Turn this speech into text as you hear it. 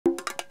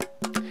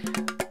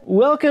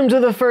Welcome to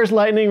the first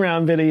lightning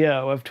round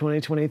video of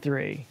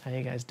 2023. How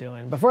you guys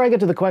doing? Before I get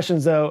to the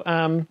questions though,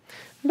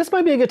 this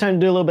might be a good time to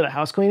do a little bit of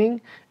house cleaning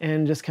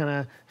and just kind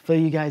of fill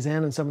you guys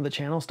in on some of the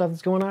channel stuff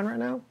that's going on right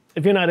now.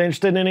 If you're not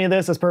interested in any of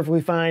this, that's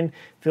perfectly fine.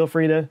 Feel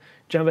free to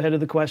jump ahead to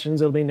the questions.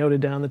 It'll be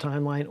noted down the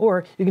timeline,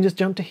 or you can just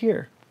jump to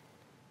here.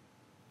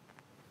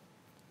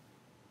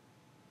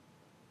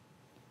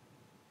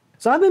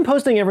 So I've been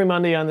posting every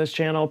Monday on this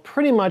channel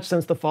pretty much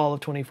since the fall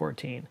of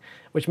 2014,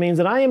 which means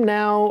that I am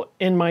now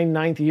in my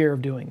 9th year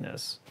of doing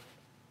this.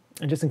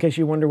 And just in case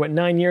you wonder what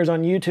 9 years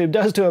on YouTube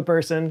does to a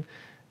person,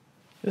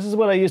 this is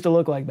what I used to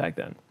look like back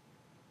then.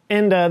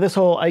 And this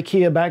whole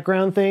IKEA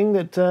background thing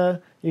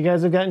that you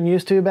guys have gotten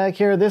used to back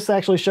here, this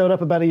actually showed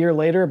up about a year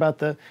later,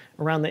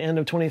 around the end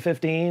of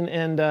 2015.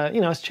 And you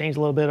know, it's changed a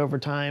little bit over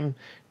time,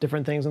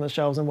 different things on the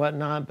shelves and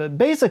whatnot. But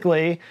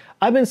basically,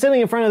 I've been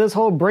sitting in front of this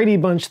whole Brady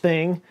Bunch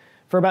thing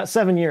for about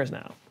 7 years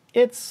now.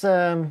 It's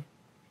time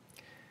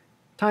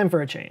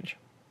for a change.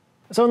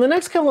 So in the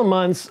next couple of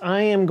months,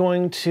 I am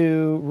going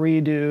to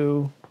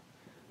redo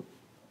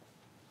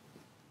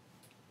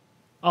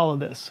all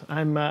of this.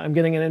 I'm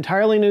getting an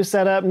entirely new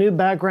setup, new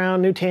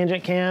background, new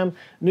tangent cam,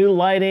 new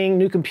lighting,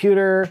 new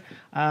computer,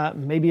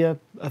 maybe a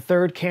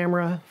third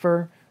camera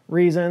for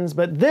reasons,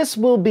 but this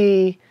will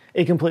be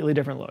a completely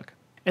different look.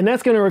 And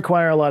that's going to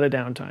require a lot of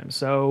downtime.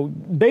 So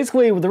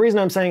basically, the reason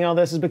I'm saying all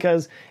this is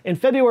because in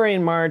February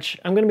and March,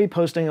 I'm going to be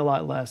posting a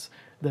lot less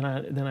than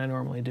I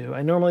normally do.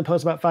 I normally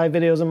post about 5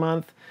 videos a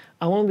month.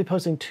 I'll only be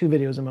posting 2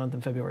 videos a month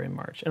in February and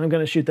March, and I'm going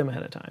to shoot them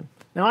ahead of time.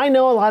 Now, I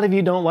know a lot of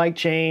you don't like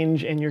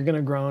change, and you're going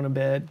to groan a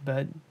bit,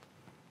 but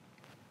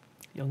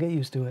you'll get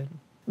used to it.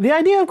 The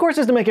idea, of course,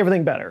 is to make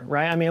everything better,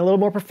 right? I mean, a little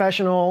more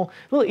professional,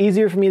 a little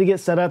easier for me to get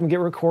set up and get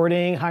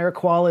recording, higher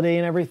quality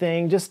and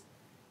everything, just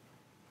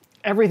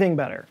everything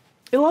better.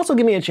 It'll also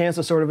give me a chance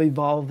to sort of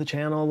evolve the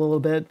channel a little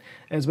bit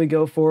as we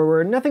go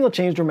forward. Nothing will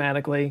change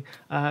dramatically,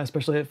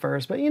 especially at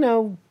first, but you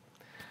know,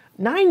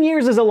 9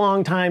 years is a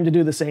long time to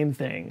do the same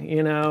thing,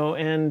 you know,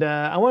 and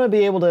I want to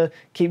be able to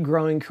keep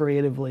growing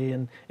creatively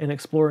and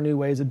explore new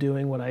ways of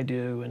doing what I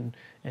do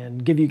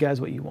and give you guys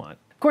what you want.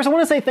 Of course, I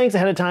want to say thanks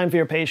ahead of time for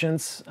your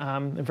patience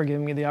and for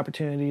giving me the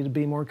opportunity to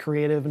be more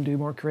creative and do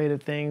more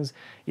creative things.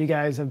 You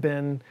guys have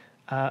been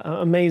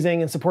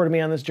amazing and supported me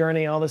on this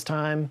journey all this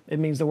time. It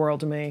means the world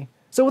to me.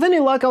 So with any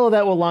luck, all of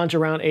that will launch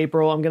around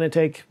April. I'm going to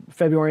take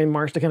February and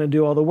March to kind of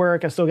do all the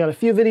work. I still got a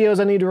few videos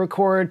I need to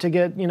record to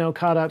get, you know,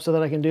 caught up so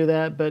that I can do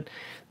that. But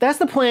that's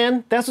the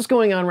plan. That's what's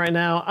going on right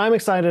now. I'm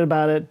excited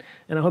about it,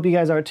 and I hope you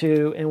guys are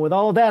too. And with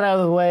all of that out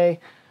of the way,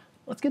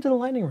 let's get to the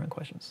lightning round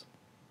questions.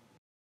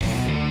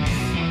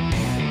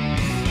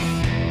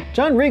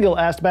 John Regal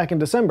asked back in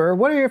December,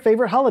 what are your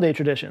favorite holiday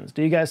traditions?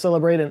 Do you guys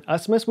celebrate an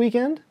Usmas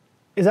weekend?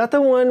 Is that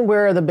the one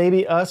where the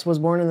baby Us was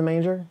born in the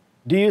manger?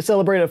 Do you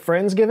celebrate a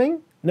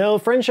Friendsgiving? No,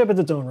 friendship is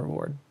its own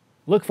reward.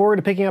 Look forward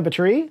to picking up a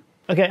tree?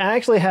 Okay, I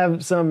actually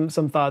have some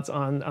thoughts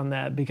on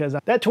that, because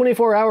that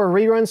 24-hour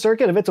rerun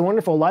circuit of It's a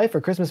Wonderful Life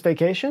or Christmas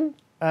Vacation,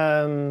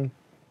 so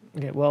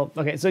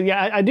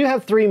yeah, I do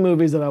have 3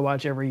 movies that I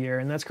watch every year,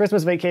 and that's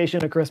Christmas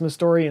Vacation, A Christmas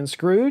Story, and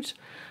Scrooge.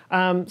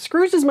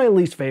 Scrooge is my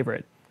least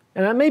favorite,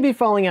 and I may be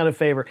falling out of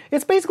favor.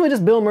 It's basically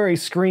just Bill Murray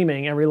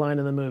screaming every line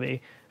in the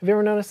movie. Have you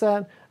ever noticed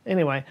that?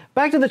 Anyway,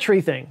 back to the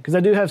tree thing, because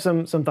I do have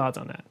some thoughts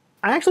on that.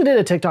 I actually did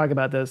a TikTok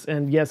about this,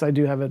 and yes, I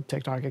do have a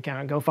TikTok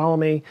account. Go follow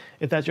me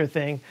if that's your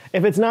thing.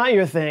 If it's not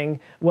your thing,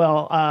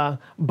 well,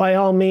 by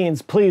all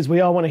means, please, we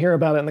all want to hear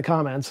about it in the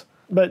comments.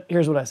 But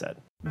here's what I said.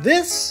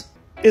 This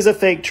is a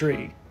fake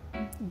tree,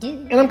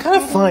 and I'm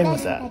kind of fine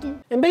with that.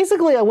 And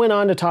basically, I went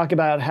on to talk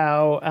about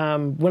how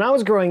when I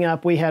was growing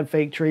up, we had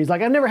fake trees.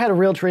 Like, I've never had a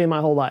real tree in my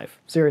whole life,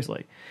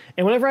 seriously.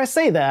 And whenever I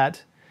say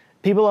that,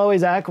 people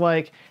always act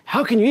like,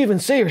 how can you even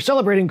say you're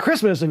celebrating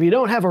Christmas if you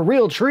don't have a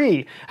real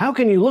tree? How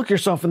can you look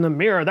yourself in the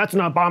mirror? That's an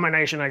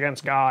abomination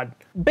against God.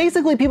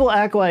 Basically, people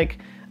act like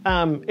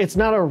it's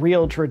not a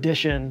real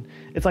tradition.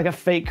 It's like a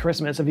fake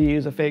Christmas if you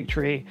use a fake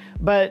tree.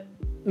 But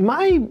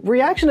my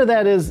reaction to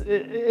that is,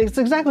 it's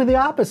exactly the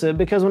opposite,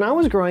 because when I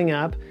was growing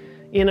up,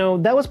 you know,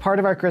 that was part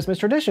of our Christmas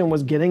tradition,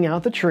 was getting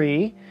out the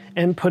tree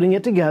and putting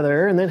it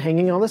together and then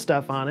hanging all the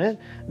stuff on it.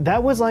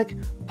 That was like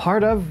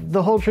part of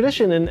the whole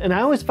tradition. And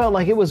I always felt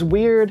like it was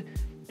weird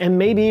and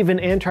maybe even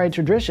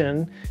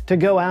anti-tradition to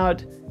go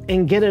out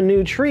and get a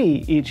new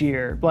tree each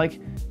year. Like,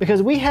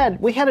 because we had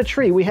a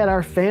tree, we had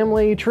our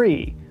family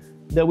tree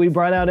that we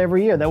brought out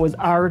every year. That was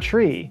our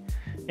tree.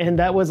 And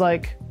that was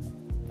like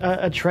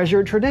a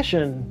treasured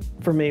tradition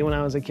for me when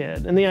I was a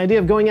kid. And the idea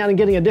of going out and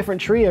getting a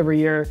different tree every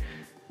year,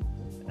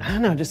 I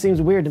don't know, it just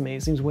seems weird to me.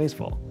 It seems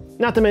wasteful.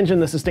 Not to mention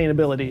the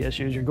sustainability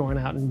issues. You're going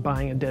out and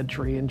buying a dead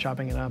tree and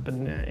chopping it up,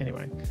 and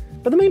anyway.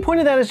 But the main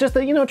point of that is just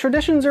that, you know,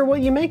 traditions are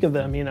what you make of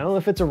them, you know?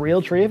 If it's a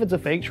real tree, if it's a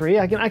fake tree,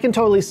 I can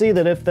totally see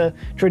that if the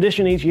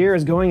tradition each year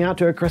is going out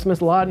to a Christmas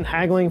lot and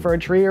haggling for a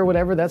tree or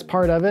whatever, that's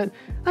part of it.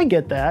 I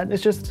get that.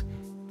 It's just,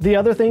 the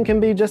other thing can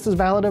be just as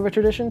valid of a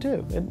tradition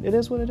too. It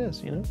is what it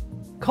is, you know?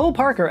 Cole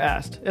Parker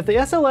asked, if the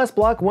SLS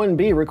Block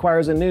 1B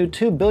requires a new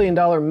 $2 billion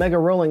mega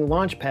rolling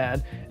launch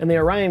pad, and the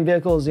Orion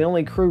vehicle is the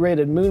only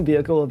crew-rated moon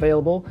vehicle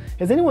available,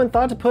 has anyone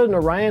thought to put an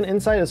Orion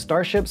inside a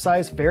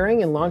Starship-sized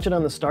fairing and launch it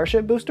on the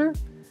Starship booster?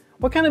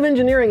 What kind of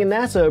engineering and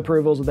NASA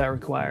approvals would that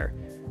require?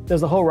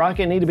 Does the whole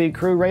rocket need to be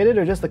crew-rated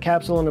or just the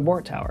capsule and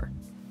abort tower?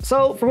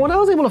 So, from what I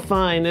was able to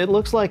find, it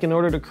looks like in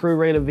order to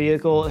crew-rate a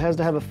vehicle, it has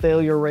to have a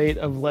failure rate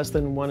of less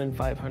than 1 in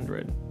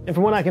 500. And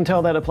from what I can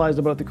tell, that applies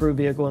to both the crew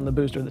vehicle and the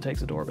booster that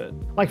takes it to orbit.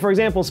 Like, for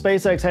example,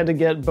 SpaceX had to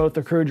get both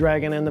the Crew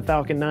Dragon and the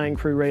Falcon 9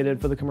 crew-rated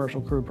for the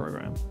commercial crew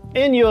program.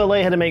 And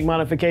ULA had to make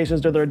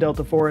modifications to their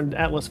Delta IV and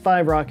Atlas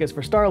V rockets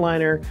for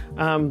Starliner.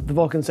 The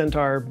Vulcan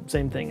Centaur,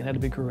 same thing, it had to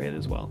be crew-rated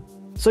as well.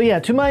 So yeah,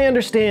 to my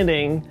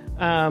understanding,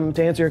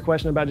 to answer your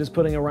question about just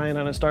putting Orion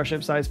on a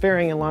Starship-sized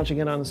fairing and launching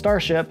it on the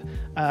Starship,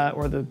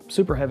 or the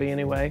Super Heavy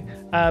anyway,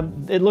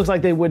 it looks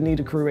like they would need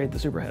to crew-rate the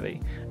Super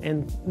Heavy.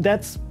 And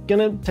that's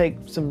gonna take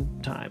some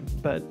time,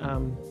 but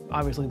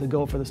obviously the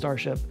goal for the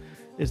Starship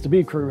is to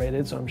be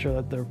crew-rated, so I'm sure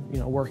that they're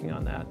working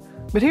on that.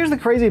 But here's the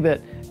crazy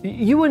bit.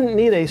 You wouldn't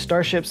need a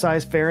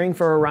Starship-sized fairing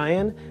for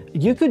Orion.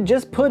 You could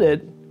just put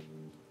it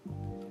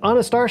on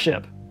a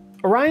Starship.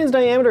 Orion's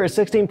diameter is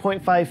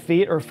 16.5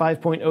 feet or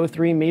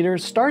 5.03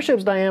 meters.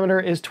 Starship's diameter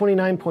is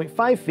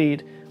 29.5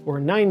 feet or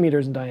 9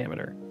 meters in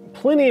diameter.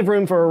 Plenty of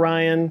room for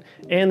Orion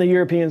and the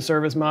European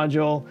service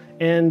module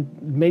and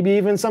maybe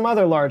even some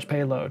other large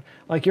payload,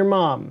 like your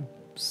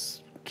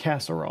mom's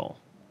casserole,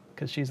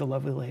 because she's a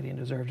lovely lady and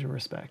deserves your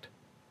respect.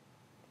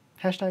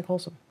 Hashtag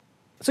wholesome.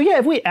 So yeah,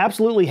 if we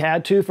absolutely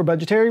had to for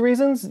budgetary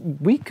reasons,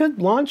 we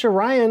could launch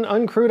Orion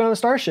uncrewed on a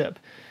Starship,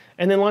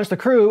 and then launch the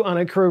crew on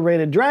a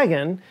crew-rated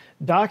Dragon,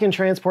 dock and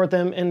transport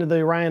them into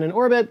the Orion in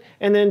orbit,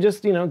 and then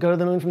just, go to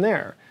the moon from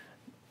there.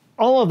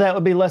 All of that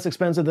would be less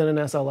expensive than an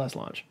SLS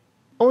launch.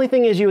 Only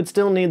thing is you would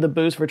still need the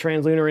boost for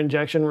translunar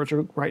injection, which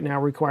right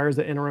now requires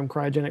the interim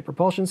cryogenic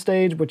propulsion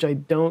stage, which I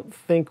don't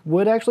think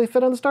would actually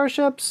fit on the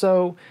Starship,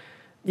 so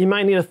you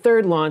might need a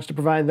third launch to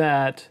provide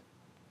that.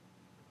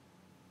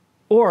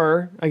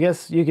 Or, I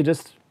guess you could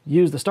just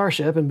use the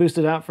Starship and boost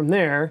it out from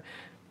there,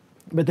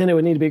 but then it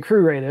would need to be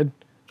crew-rated.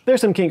 There's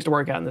some kinks to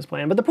work out in this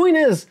plan, but the point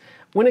is,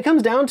 when it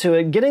comes down to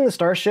it, getting the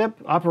Starship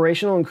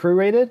operational and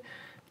crew-rated,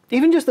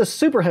 even just the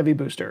Super Heavy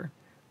booster,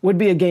 would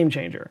be a game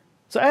changer.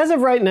 So as of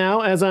right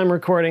now, as I'm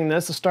recording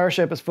this, the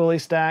Starship is fully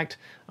stacked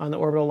on the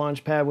orbital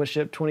launch pad with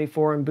ship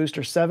 24 and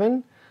booster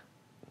 7.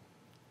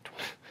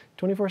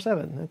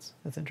 24/7,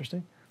 that's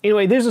interesting.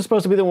 Anyway, these are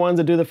supposed to be the ones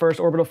that do the first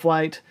orbital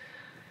flight.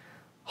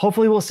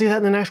 Hopefully we'll see that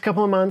in the next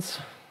couple of months.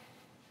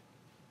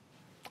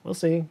 We'll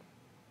see.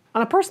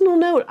 On a personal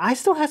note, I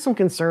still have some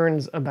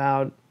concerns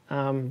about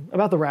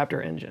the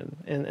Raptor engine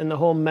and the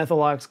whole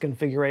Methalox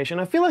configuration.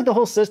 I feel like the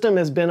whole system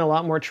has been a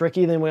lot more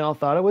tricky than we all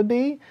thought it would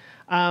be.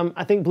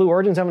 I think Blue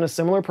Origin's having a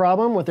similar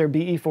problem with their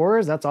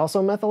BE4s. That's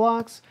also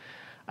Methalox.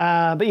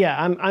 But yeah,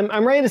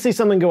 I'm ready to see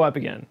something go up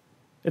again.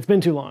 It's been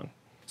too long.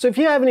 So if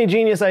you have any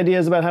genius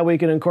ideas about how we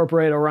can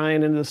incorporate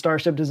Orion into the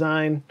Starship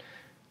design,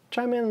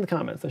 chime in the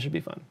comments. That should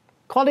be fun.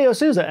 Claudio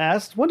Souza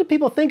asked, what do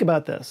people think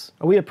about this?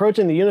 Are we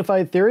approaching the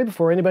unified theory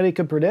before anybody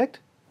could predict?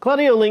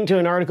 Claudio linked to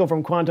an article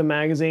from Quantum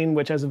Magazine,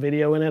 which has a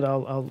video in it.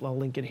 I'll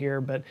link it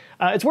here, but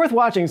it's worth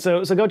watching,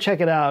 so go check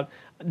it out.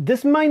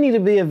 This might need to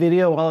be a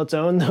video all its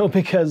own, though,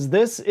 because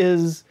this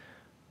is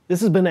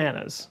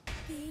bananas.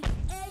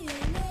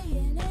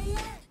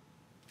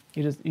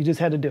 You just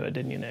had to do it,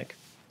 didn't you, Nick?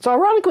 So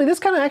ironically, this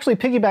kind of actually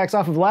piggybacks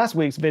off of last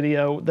week's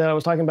video that I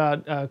was talking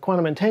about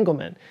quantum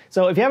entanglement.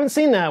 So if you haven't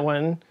seen that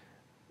one,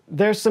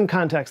 there's some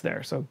context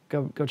there, so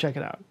go check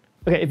it out.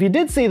 Okay, if you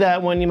did see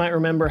that one, you might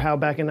remember how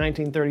back in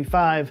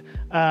 1935,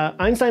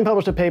 Einstein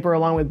published a paper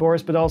along with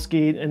Boris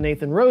Podolsky and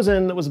Nathan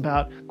Rosen that was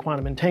about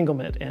quantum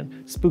entanglement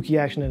and spooky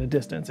action at a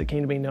distance. It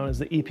came to be known as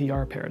the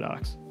EPR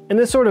paradox. And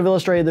this sort of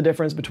illustrated the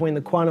difference between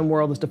the quantum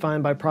world that's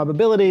defined by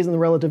probabilities and the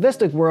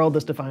relativistic world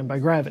that's defined by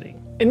gravity.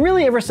 And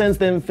really ever since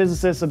then,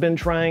 physicists have been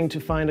trying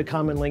to find a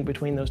common link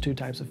between those two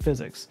types of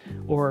physics,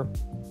 or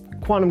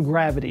quantum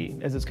gravity,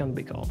 as it's come to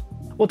be called.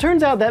 Well, it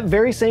turns out that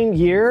very same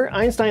year,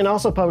 Einstein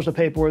also published a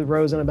paper with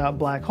Rosen about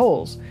black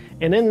holes.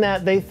 And in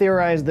that, they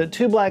theorized that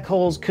two black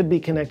holes could be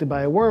connected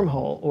by a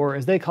wormhole, or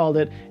as they called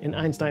it, an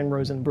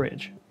Einstein-Rosen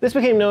bridge. This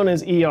became known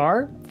as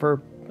ER,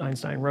 for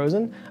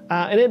Einstein-Rosen,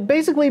 and it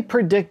basically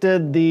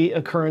predicted the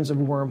occurrence of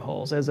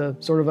wormholes as a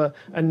sort of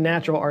a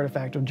natural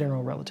artifact of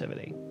general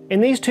relativity.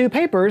 And these two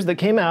papers that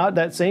came out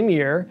that same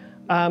year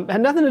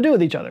had nothing to do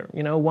with each other.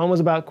 One was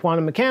about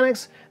quantum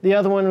mechanics, the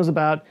other one was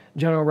about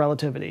general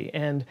relativity,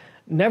 and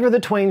never the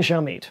twain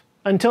shall meet.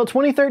 Until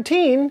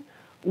 2013,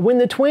 when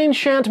the twain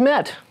shan't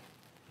met.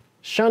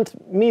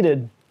 Shan't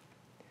meeted.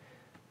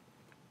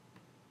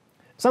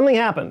 Something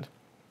happened.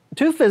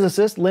 Two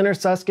physicists, Leonard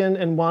Susskind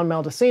and Juan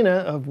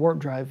Maldacena of warp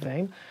drive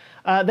fame,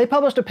 they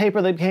published a paper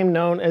that became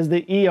known as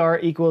the ER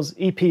equals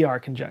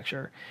EPR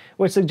conjecture,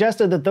 which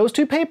suggested that those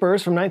two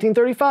papers from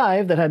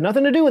 1935 that had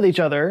nothing to do with each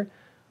other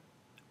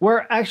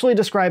were actually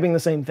describing the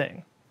same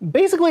thing.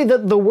 Basically, the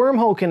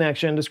wormhole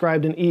connection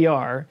described in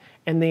ER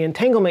and the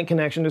entanglement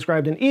connection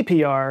described in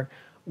EPR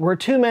were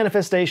two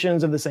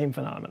manifestations of the same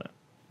phenomena.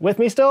 With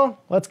me still?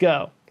 Let's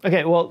go.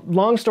 Okay, well,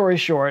 long story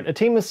short, a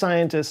team of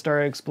scientists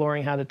started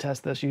exploring how to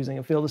test this using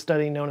a field of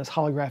study known as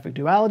holographic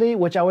duality,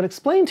 which I would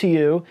explain to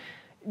you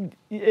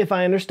if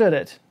I understood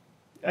it.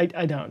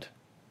 I don't.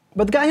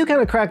 But the guy who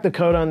kind of cracked the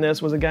code on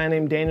this was a guy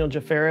named Daniel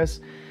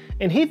Jafferis,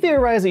 and he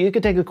theorized that you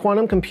could take a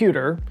quantum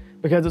computer,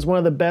 because it's one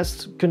of the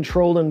best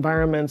controlled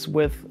environments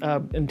with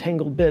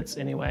entangled bits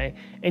anyway,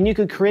 and you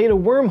could create a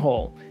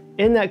wormhole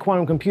in that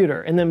quantum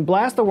computer and then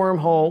blast the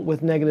wormhole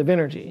with negative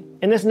energy.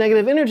 And this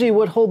negative energy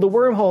would hold the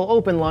wormhole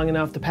open long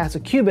enough to pass a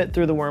qubit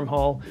through the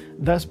wormhole,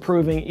 thus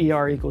proving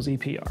ER equals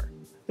EPR.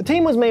 The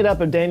team was made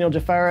up of Daniel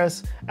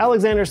Jafferis,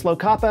 Alexander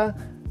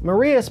Slokapa,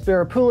 Maria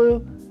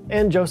Spirapoulou,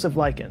 and Joseph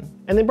Liken.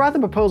 And they brought the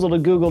proposal to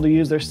Google to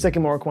use their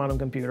Sycamore quantum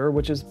computer,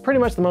 which is pretty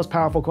much the most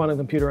powerful quantum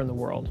computer in the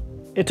world.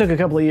 It took a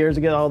couple of years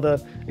to get all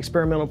the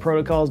experimental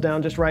protocols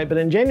down just right, but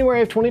in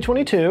January of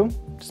 2022,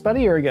 just about a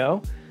year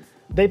ago,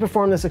 they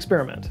performed this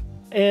experiment.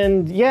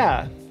 And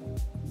yeah,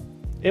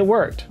 it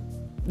worked.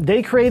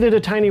 They created a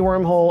tiny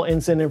wormhole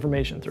and sent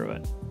information through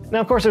it. Now,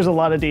 of course, there's a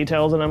lot of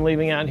details that I'm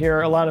leaving out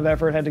here. A lot of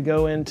effort had to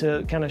go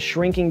into kind of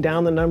shrinking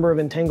down the number of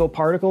entangled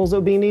particles that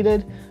would be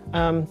needed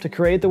to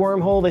create the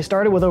wormhole. They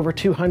started with over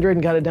 200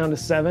 and got it down to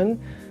 7.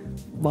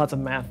 Lots of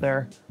math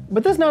there.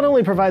 But this not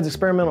only provides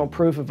experimental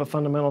proof of a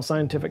fundamental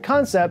scientific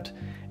concept,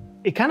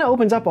 it kind of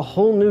opens up a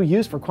whole new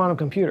use for quantum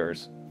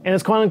computers. And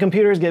as quantum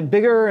computers get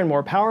bigger and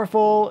more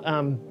powerful,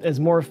 as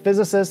more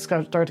physicists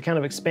start to kind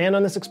of expand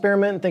on this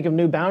experiment and think of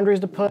new boundaries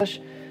to push,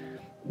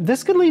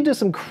 this could lead to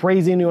some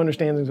crazy new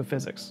understandings of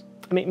physics.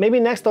 I mean, maybe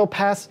next they'll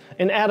pass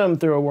an atom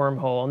through a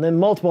wormhole, and then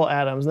multiple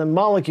atoms, and then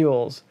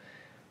molecules.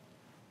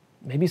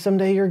 Maybe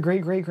someday your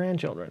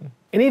great-great-grandchildren.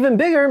 And even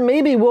bigger,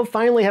 maybe we'll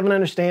finally have an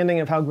understanding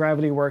of how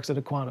gravity works at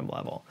a quantum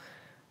level.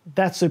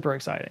 That's super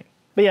exciting.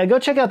 But yeah, go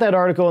check out that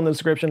article in the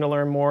description to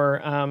learn more.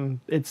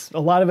 A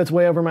lot of it's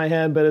way over my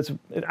head, but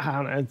I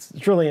don't know,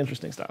 it's really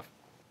interesting stuff.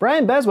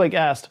 Brian Beswick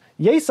asked,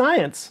 "Yay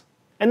science!"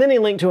 And then he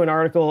linked to an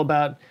article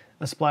about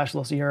a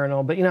splashless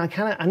urinal. But you know,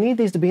 I need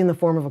these to be in the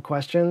form of a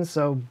question,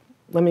 so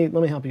let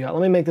me help you out.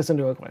 Let me make this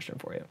into a question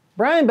for you.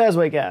 Brian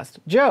Beswick asked,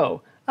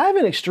 "Joe, I have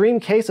an extreme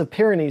case of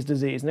Pyrenees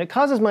disease, and it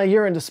causes my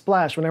urine to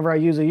splash whenever I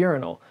use a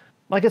urinal.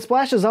 Like it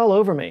splashes all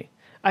over me.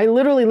 I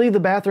literally leave the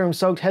bathroom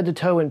soaked head to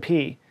toe in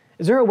pee.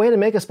 Is there a way to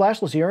make a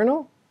splashless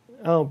urinal?"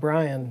 Oh,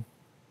 Brian.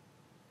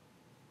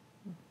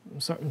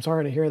 I'm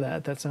sorry to hear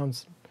that. That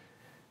sounds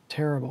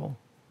terrible.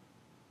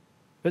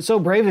 But so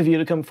brave of you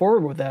to come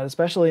forward with that,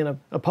 especially in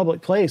a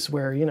public place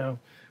where, you know,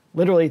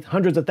 literally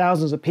hundreds of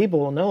thousands of people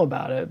will know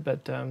about it.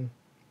 But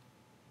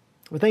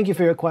well, thank you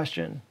for your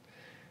question,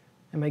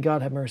 and may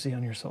God have mercy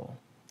on your soul.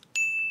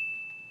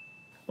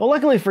 Well,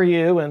 luckily for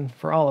you and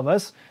for all of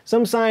us,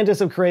 some scientists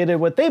have created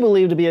what they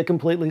believe to be a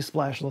completely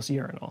splashless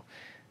urinal,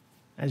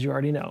 as you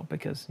already know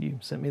because you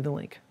sent me the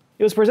link.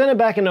 It was presented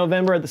back in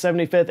November at the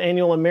 75th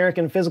Annual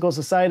American Physical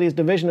Society's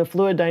Division of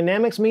Fluid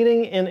Dynamics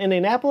meeting in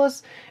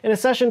Indianapolis in a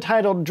session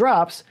titled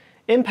Drops,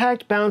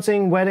 Impact,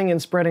 Bouncing, Wetting,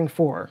 and Spreading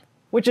 4,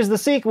 which is the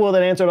sequel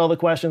that answered all the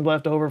questions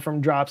left over from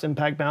Drops,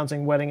 Impact,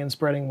 Bouncing, Wetting, and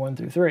Spreading 1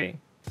 through 3.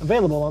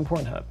 Available on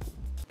Pornhub.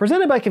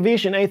 Presented by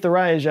Kavishan A.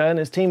 Tharaija and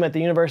his team at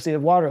the University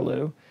of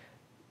Waterloo.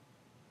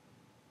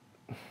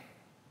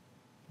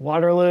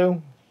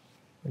 Waterloo?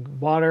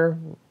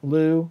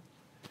 Waterloo?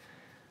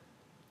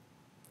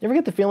 You ever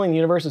get the feeling the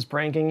universe is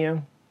pranking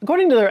you?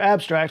 According to their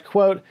abstract,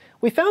 quote,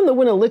 "We found that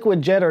when a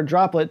liquid jet or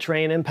droplet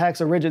train impacts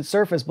a rigid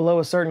surface below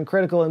a certain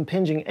critical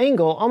impinging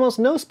angle, almost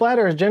no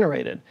splatter is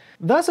generated.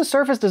 Thus, a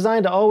surface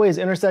designed to always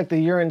intersect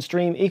the urine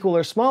stream equal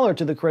or smaller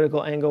to the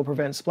critical angle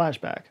prevents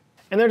splashback."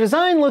 And their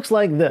design looks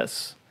like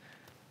this.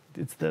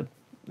 It's the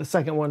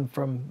second one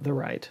from the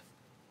right.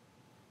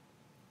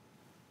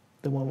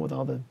 The one with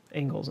all the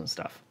angles and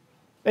stuff.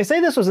 They say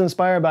this was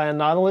inspired by a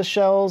nautilus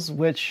shells,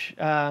 which,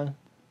 I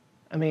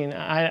mean,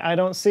 I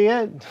don't see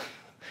it.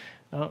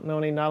 I don't know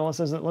any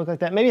nautiluses that look like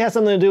that. Maybe it has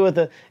something to do with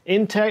the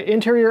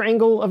interior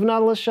angle of a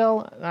nautilus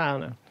shell. I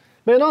don't know.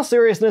 But in all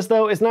seriousness,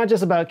 though, it's not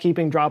just about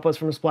keeping droplets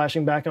from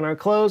splashing back on our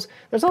clothes.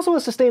 There's also a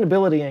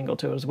sustainability angle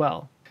to it as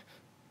well.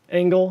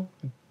 Angle?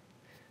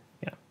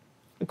 Yeah.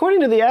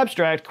 According to the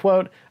abstract,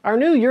 quote, "Our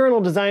new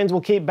urinal designs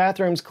will keep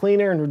bathrooms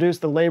cleaner and reduce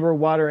the labor,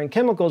 water, and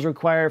chemicals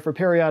required for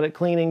periodic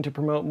cleaning to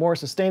promote more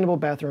sustainable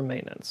bathroom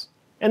maintenance."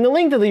 And the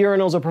length of the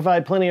urinals will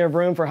provide plenty of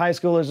room for high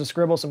schoolers to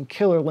scribble some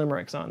killer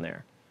limericks on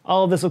there.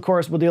 All of this, of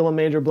course, will deal a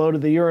major blow to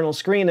the urinal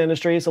screen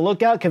industry, so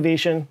look out,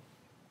 Kavishan.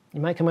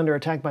 You might come under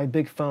attack by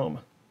big foam.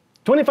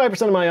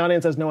 25% of my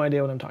audience has no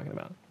idea what I'm talking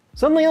about.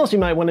 Something else you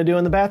might want to do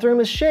in the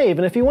bathroom is shave,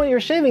 and if you want your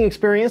shaving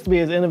experience to be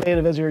as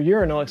innovative as your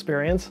urinal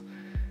experience,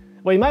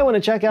 well, you might want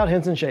to check out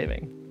Henson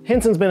Shaving.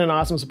 Henson's been an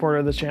awesome supporter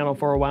of this channel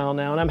for a while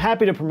now, and I'm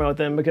happy to promote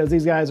them because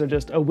these guys are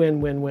just a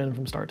win-win-win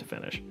from start to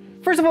finish.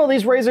 First of all,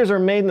 these razors are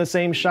made in the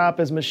same shop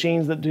as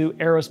machines that do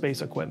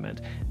aerospace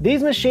equipment.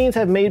 These machines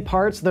have made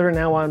parts that are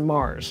now on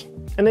Mars.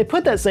 And they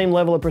put that same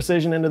level of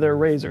precision into their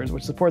razors,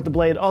 which support the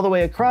blade all the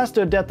way across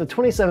to a depth of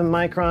 27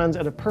 microns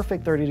at a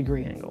perfect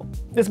 30-degree angle.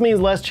 This means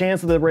less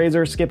chance of the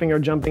razor skipping or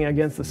jumping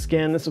against the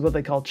skin. This is what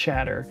they call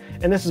chatter.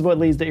 And this is what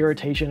leads to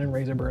irritation and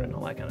razor burn and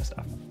all that kind of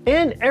stuff.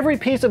 And every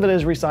piece of it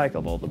is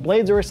recyclable. The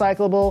blades are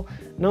recyclable.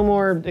 No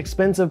more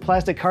expensive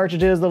plastic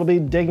cartridges that'll be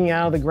digging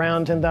out of the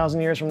ground 10,000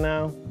 years from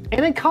now.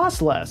 And it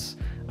costs less.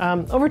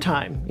 Over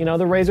time. You know,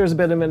 the razor is a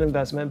bit of an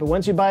investment, but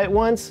once you buy it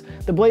once,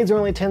 the blades are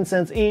only 10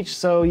 cents each,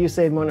 so you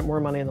save more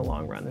money in the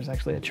long run. There's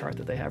actually a chart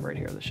that they have right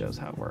here that shows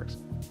how it works.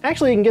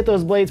 Actually, you can get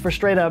those blades for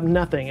straight up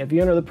nothing. If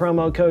you enter the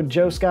promo code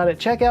JoeScott at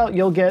checkout,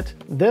 you'll get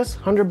this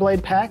 100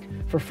 blade pack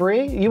for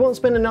free. You won't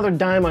spend another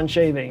dime on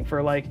shaving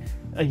for like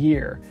a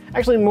year.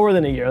 Actually, more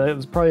than a year. It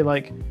was probably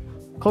like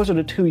closer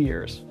to 2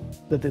 years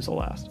that this will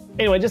last.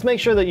 Anyway, just make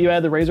sure that you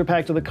add the razor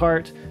pack to the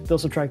cart. They'll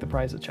subtract the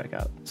price at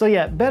checkout. So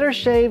yeah, better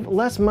shave,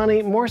 less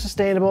money, more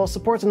sustainable,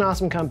 supports an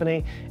awesome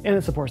company, and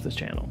it supports this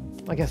channel.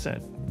 Like I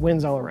said,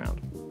 wins all around.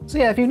 So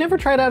yeah, if you've never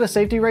tried out a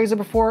safety razor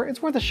before,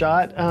 it's worth a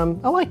shot. I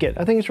like it.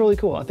 I think it's really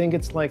cool. I think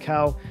it's like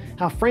how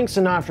Frank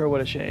Sinatra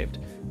would have shaved,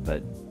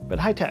 but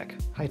high-tech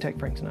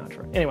Frank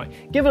Sinatra. Anyway,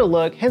 give it a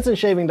look,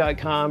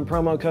 hensonshaving.com,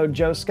 promo code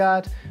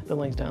JoeScott. The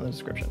link's down in the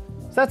description.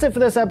 So that's it for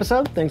this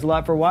episode. Thanks a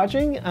lot for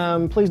watching.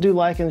 Please do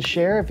like and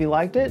share if you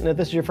liked it. And if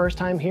this is your first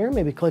time here,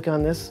 maybe click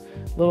on this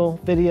little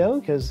video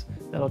because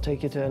that'll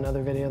take you to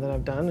another video that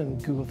I've done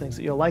and Google thinks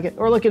that you'll like it.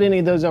 Or look at any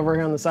of those over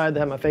here on the side that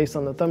have my face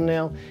on the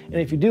thumbnail. And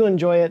if you do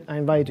enjoy it, I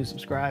invite you to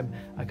subscribe.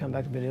 I come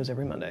back with videos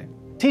every Monday.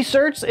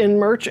 T-shirts and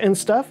merch and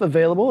stuff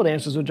available at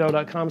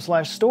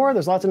answerswithjoe.com/store.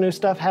 There's lots of new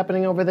stuff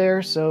happening over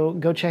there, so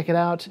go check it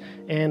out.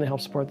 And it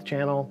helps support the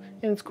channel.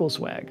 And it's cool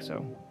swag,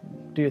 so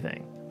do your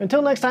thing.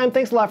 Until next time,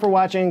 thanks a lot for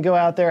watching. Go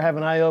out there, have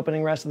an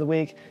eye-opening rest of the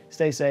week.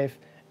 Stay safe,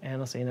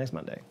 and I'll see you next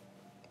Monday.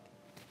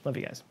 Love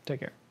you guys. Take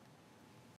care.